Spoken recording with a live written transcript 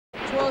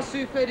3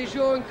 soufflés de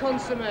jour en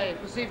consommé.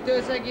 Possible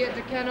 2 aguillettes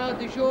de canard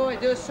de jour et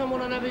 2 saumons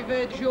en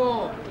abrivé de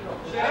jour.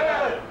 2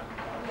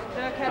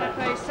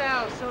 canapés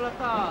sales sur la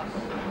passe.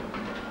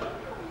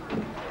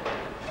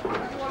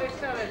 What is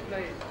salad,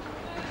 please?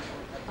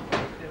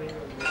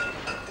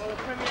 Pour le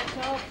premier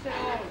table, c'est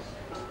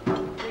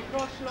 11.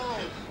 Décroche l'11.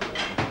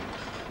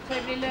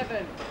 Table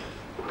 11.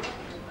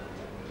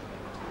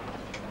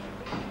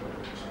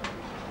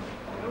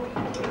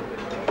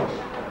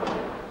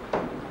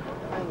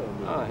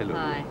 Ah, hello.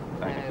 Hi.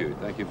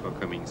 Thank you for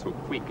coming so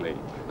quickly.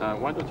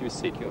 Why don't you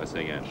sit here a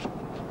second?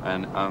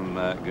 And I'm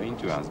going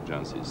to ask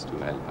Jancis to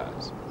help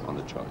us on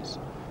the choice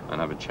and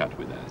have a chat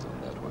with us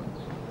on that one.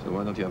 So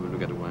why don't you have a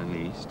look at the wine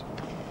list?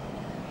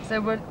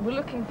 So we're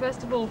looking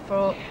first of all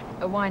for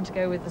a wine to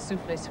go with the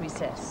Soufflé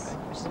Suissesse,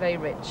 which is very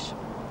rich.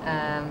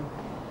 And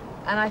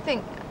I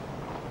think...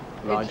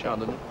 Right,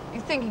 Chardonnay?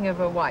 You're thinking of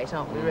a white,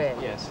 aren't we,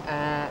 really? Yes.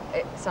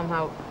 It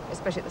somehow,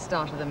 especially at the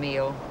start of the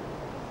meal,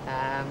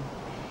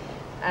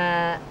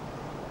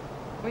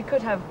 we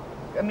could have...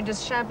 I mean,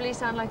 does Chablis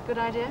sound like a good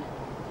idea,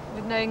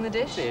 with knowing the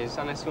dish? It is,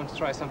 unless you want to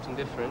try something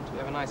different. We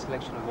have a nice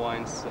selection of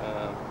wines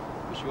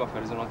which we offer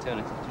as an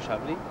alternative to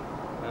Chablis.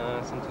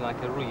 Something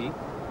like a Roux,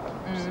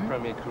 which is a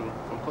Premier Cru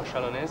from Côte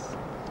Chalonnaise.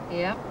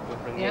 Yeah. We're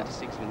offering the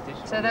 86 vintage.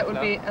 So that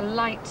would be a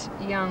light,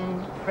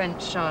 young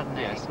French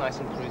Chardonnay. Yes, nice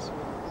and cruisy.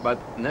 But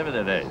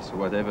nevertheless,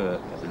 whatever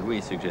Louis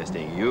is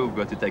suggesting, you've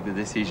got to take the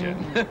decision.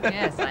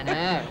 Yes, I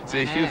know. So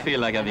if you feel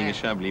like having a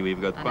Chablis,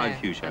 we've got quite a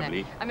few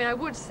Chablis. I mean, I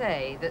would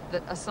say that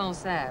a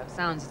Sancerre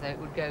sounds as though it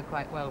would go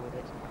quite well with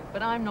it.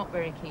 But I'm not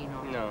very keen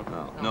on it.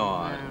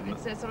 No.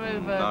 It's sort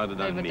of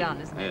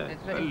overdone, isn't it?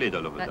 Yeah, a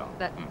little overdone.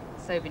 That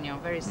Sauvignon,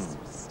 very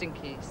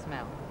stinky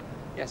smell.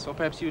 Yes, or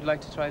perhaps you'd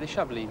like to try the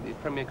Chablis, the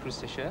Premier Cru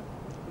Sécheur,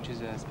 which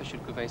is a special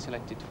cuvée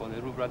selected for the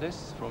Roux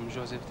Brothers from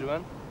Joseph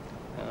Drouin.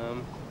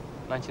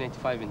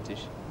 1985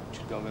 vintage, which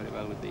would go very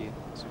well with the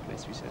Soufflé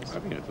Suissesse. I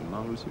think it's a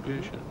marvelous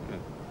suggestion. Yeah.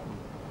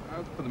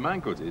 For the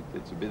mangoes,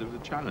 it's a bit of a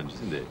challenge,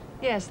 isn't it?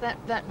 Yes, that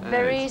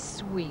very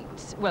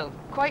sweet, well,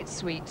 quite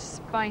sweet,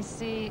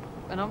 spicy,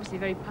 and obviously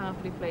very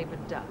powerfully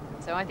flavoured duck.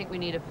 So I think we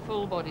need a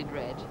full-bodied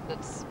red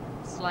that's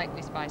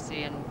slightly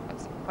spicy and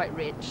quite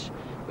rich,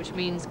 which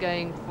means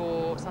going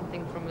for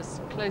something from as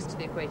close to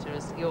the equator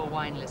as your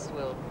wine list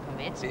will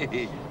permit.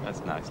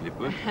 That's nicely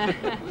put.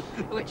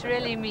 Which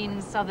really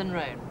means Southern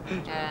Rhone.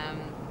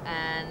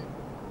 And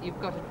you've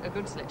got a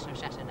good selection of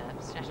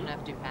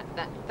Chateauneuf du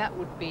Pape. That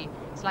would be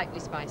slightly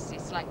spicy,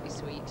 slightly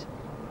sweet,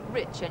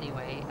 rich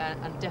anyway,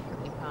 and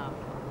definitely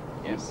powerful.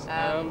 Yes.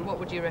 What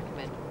would you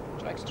recommend?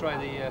 Would you like to try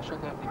the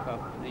Chateauneuf du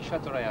Pape, the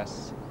Chateau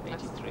Rayas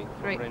 83?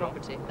 Great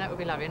property. That would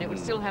be lovely, and it would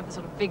still have the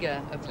sort of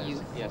vigour of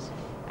youth. Yes.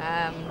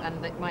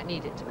 And they might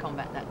need it to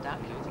combat that duck.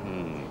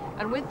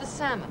 And with the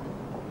salmon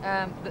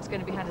that's going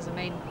to be had as a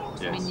main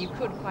course, I mean, you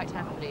could quite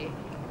happily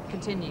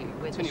continue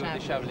with the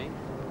Chablis.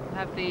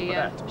 Have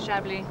the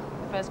Chablis,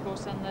 the first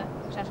course, and the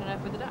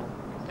Chateauneuf with the duck.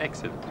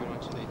 Excellent. Very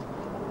much indeed.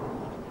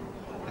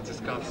 It's a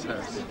Scots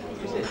house.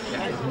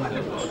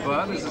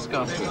 Well, it's a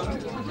Scots house.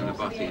 And the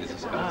body is a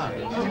Scots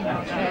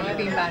house.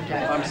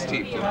 I'm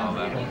steeped in all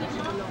that.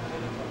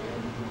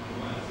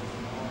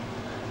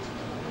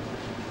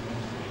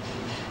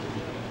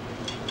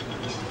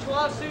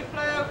 Trois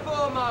soufflés au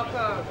four,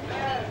 Marco.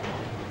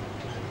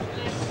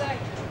 Les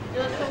secs, 2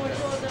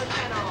 autour de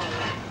canard.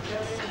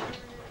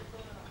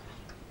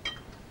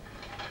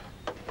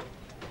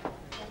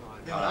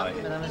 Voilà,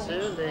 mesdames et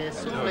messieurs, les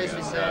soufflés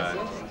suissesses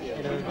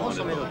et le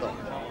consommé d'automne.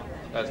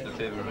 That's the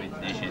favorite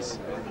dishes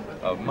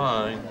of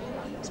mine,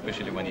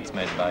 especially when it's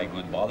made by a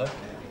good mother.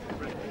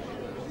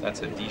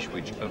 That's a dish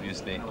which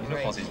obviously, you know,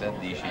 Francis, that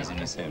dish is in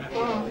the same.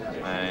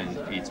 And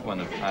it's one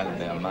of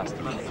Albert's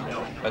masterpieces.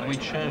 But we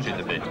changed it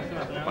a bit.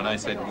 When I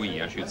said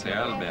we, I should say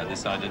Albert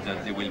decided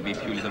that there will be a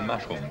few little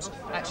mushrooms.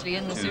 Actually,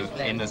 in the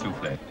soufflé. In the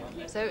soufflé.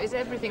 So is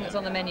everything that's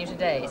on the menu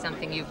today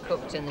something you've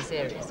cooked in the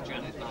series?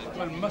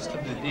 Well, most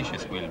of the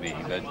dishes will be,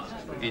 but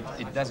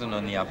it doesn't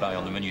only apply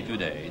on the menu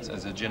today. It's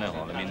as a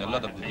general. I mean, a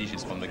lot of the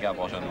dishes from the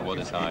Gavroche and the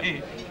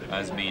waterside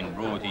has been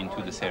brought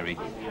into the series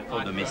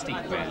for the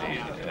mystique, really,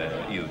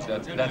 use.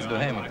 That's the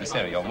aim of the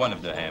series, or one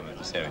of the aim of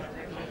the series.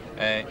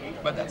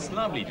 But that's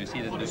lovely to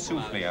see that the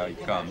soufflé, how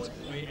it comes,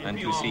 and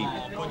to see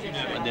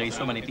that there is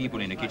so many people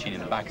in the kitchen in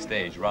the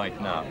backstage right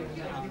now,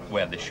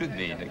 where they should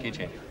be in the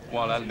kitchen,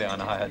 while Albert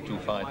and I had to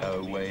fight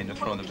our way in the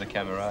front of the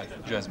camera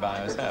just by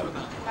ourselves.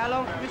 How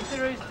long for Mr.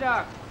 Roux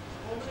duck?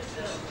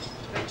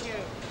 Thank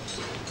you.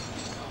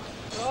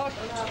 George?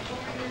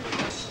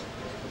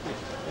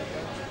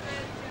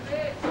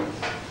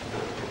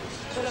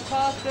 Sur le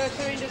passe, 2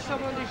 terrines de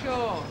saumon du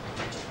jour.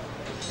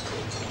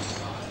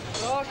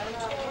 George?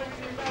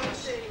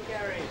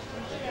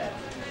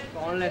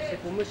 On lève, c'est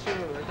pour monsieur,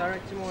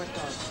 directement à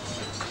table.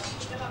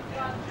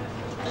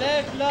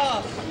 Lève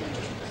là!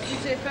 Si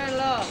c'est fin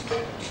là!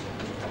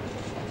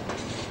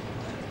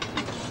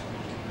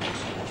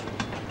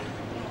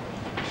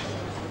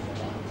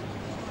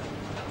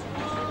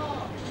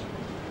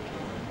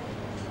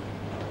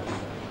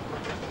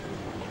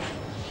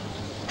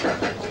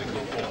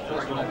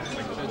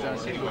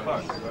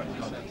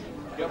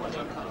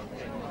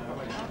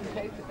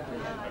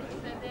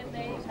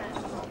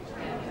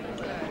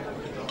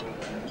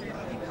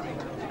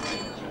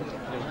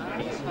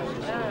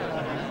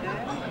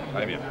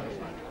 Très bien.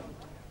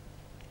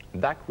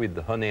 Duck with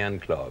honey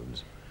and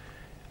cloves.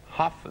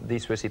 Half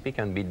this recipe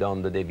can be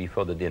done the day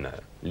before the dinner,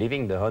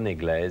 leaving the honey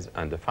glaze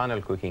and the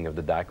final cooking of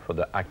the duck for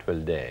the actual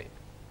day.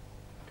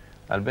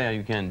 Albert,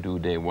 you can do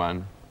day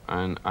 1,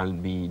 and I'll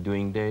be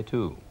doing day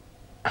 2.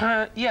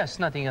 Yes,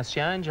 nothing has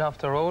changed.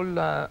 After all,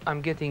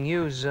 I'm getting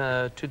used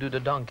to do the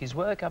donkey's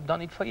work. I've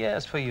done it for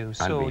years for you.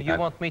 So you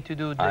want me to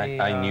do the...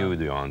 I knew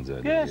the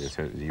answer. Yes,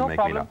 no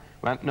problem.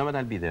 Well, no, but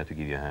I'll be there to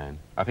give you a hand.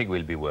 I think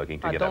we'll be working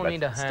together. I don't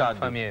need a hand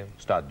from you.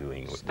 Start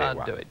doing day 1.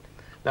 Start do it.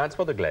 That's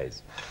for the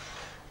glaze.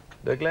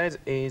 The glaze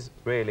is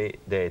really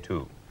day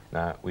 2.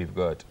 Now, we've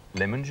got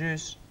lemon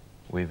juice,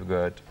 we've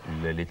got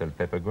a little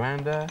pepper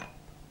grinder,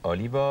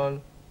 olive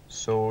oil,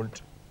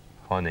 salt,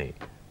 honey.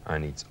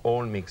 And it's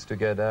all mixed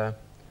together,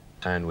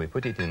 and we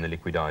put it in the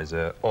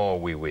liquidizer or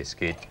we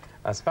whisk it.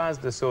 As far as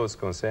the sauce is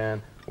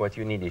concerned, what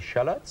you need is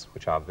shallots,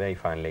 which are very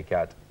finely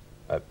cut.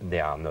 They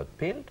are not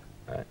peeled.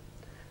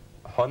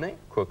 Honey,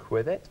 cook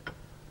with it.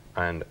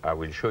 And I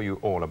will show you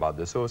all about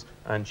the sauce,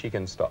 and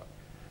chicken stock.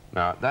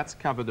 Now, that's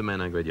covered the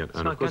main ingredient. So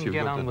and of course, you've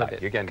got the duck.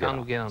 You can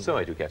get on.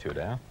 Sorry to get you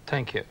there.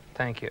 Thank you,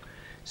 thank you.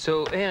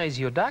 So here is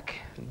your duck,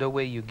 the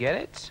way you get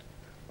it.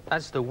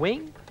 That's the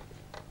wing,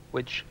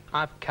 which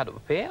I've cut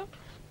up here.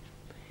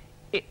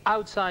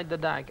 Outside the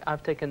duck,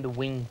 I've taken the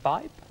wing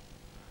pipe.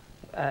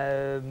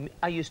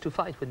 I used to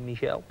fight with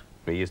Michel.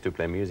 We used to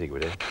play music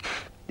with it.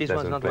 This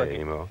was not working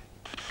anymore.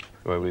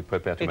 Well, we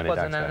prepare too many ducks.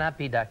 It wasn't an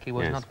happy duck. It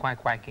was not quite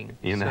quacking.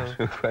 You're not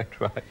quite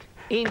right.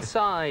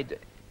 Inside,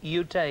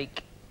 you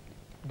take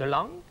the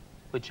lung,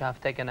 which I've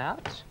taken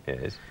out.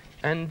 Yes.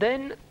 And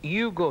then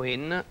you go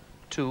in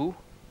to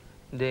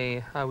the,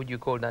 how would you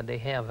call that, the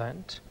hair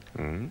vent.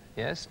 Mm-hmm.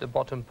 Yes, the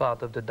bottom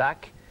part of the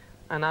duck.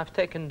 And I've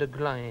taken the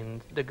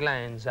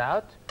glands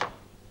out,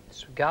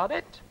 disregard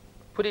it,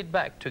 put it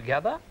back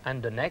together,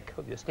 and the neck,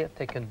 obviously I've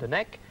taken the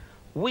neck.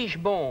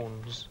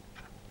 Wishbones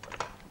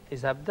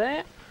is up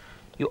there.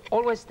 You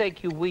always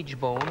take your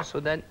wishbone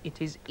so that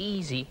it is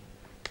easy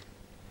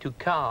to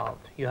carve.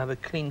 You have a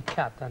clean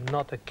cut and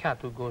not a cut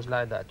who goes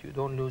like that. You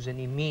don't lose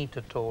any meat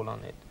at all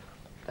on it.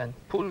 Then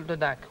pull the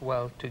duck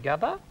well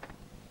together.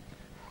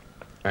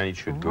 And it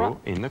should go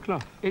in the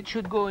cloth. It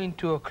should go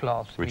into a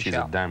cloth, which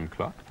Michel. is a damn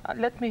cloth.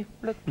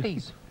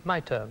 Please, my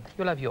turn.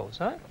 You'll have yours,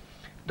 huh?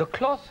 The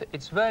cloth,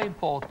 it's very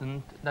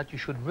important that you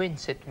should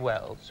rinse it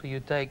well. So you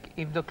take,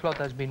 if the cloth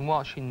has been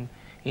washed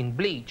in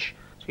bleach,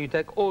 so you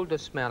take all the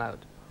smell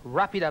out.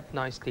 Wrap it up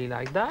nicely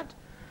like that,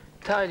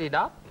 tie it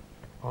up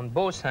on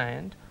both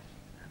ends,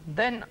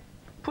 then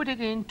put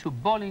it into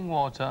boiling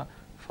water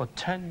for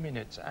 10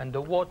 minutes. And the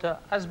water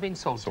has been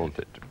salted.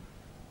 Salted.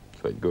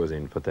 So it goes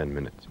in for 10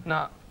 minutes.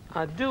 Now,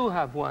 I do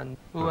have one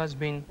who has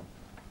been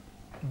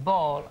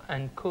boiled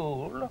and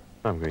cool.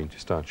 I'm going to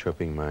start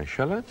chopping my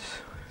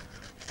shallots.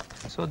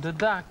 So the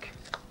duck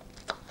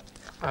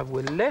I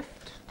will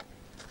lift,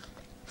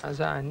 as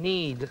I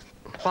need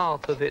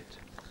part of it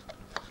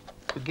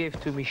to give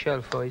to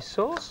Michel for his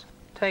sauce.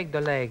 Take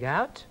the leg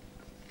out.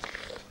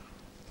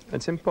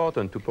 It's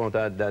important to point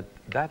out that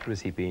that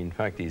recipe, in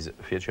fact, is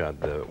featured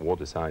at the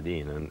Waterside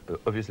Inn, and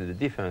obviously the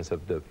difference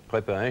of the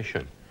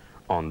preparation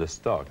on the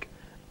stock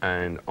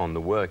and on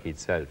the work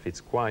itself, it's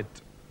quite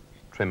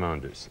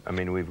tremendous. I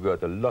mean, we've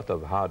got a lot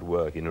of hard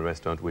work in a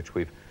restaurant which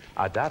we've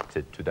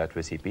adapted to that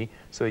recipe,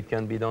 so it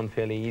can be done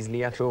fairly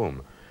easily at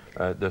home.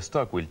 The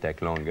stock will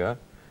take longer,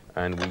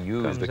 and we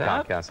use the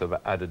carcass of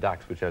other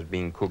ducks which has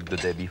been cooked the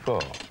day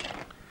before.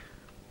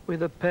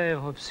 With a pair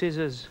of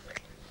scissors,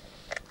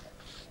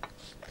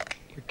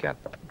 you cut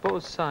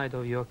both sides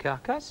of your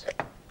carcass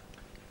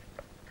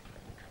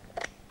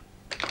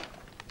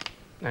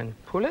and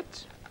pull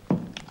it.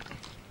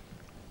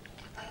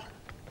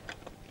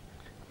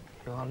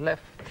 You are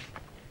left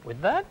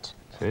with that.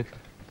 That's it.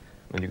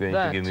 And you're going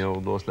to give me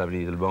all those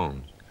lovely little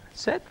bones.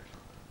 That's it.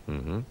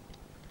 Mm-hmm.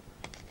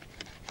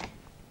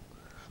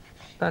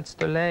 That's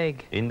the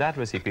leg. In that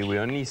recipe, we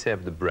only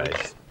serve the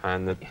breast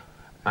and the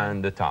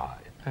thigh.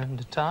 And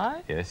the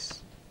thigh?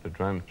 Yes. The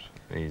drum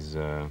is...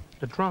 the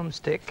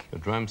drumstick. The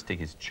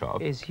drumstick is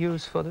chopped. Is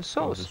used for the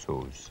sauce. For the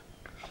sauce.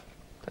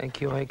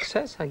 Take your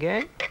excess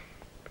again.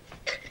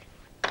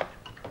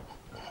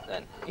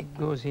 Then it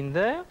goes in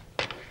there.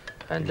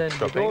 And then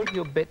with all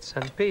your bits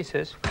and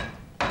pieces.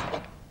 So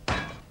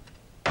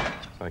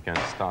I can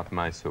start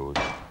my sauce.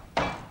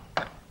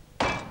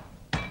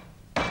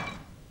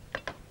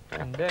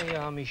 And there you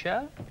are,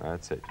 Michel.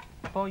 That's it.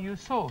 For your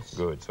sauce.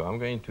 Good. So I'm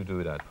going to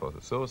do that for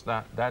the sauce.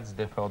 That's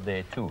for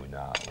day 2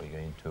 now. We're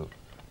going to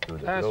do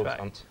the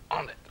cloves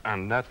on it.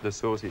 And that the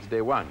sauce is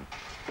day 1.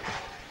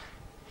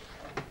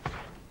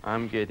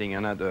 I'm getting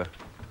another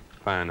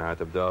pan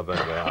out of the oven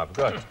where I've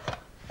got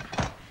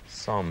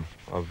some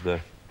of the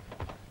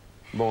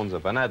bones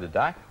of another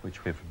duck,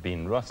 which we've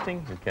been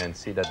roasting. You can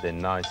see that they're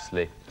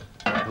nicely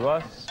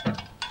roast.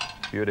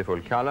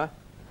 Beautiful color.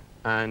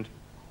 And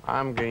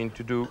I'm going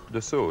to do the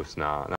sauce now.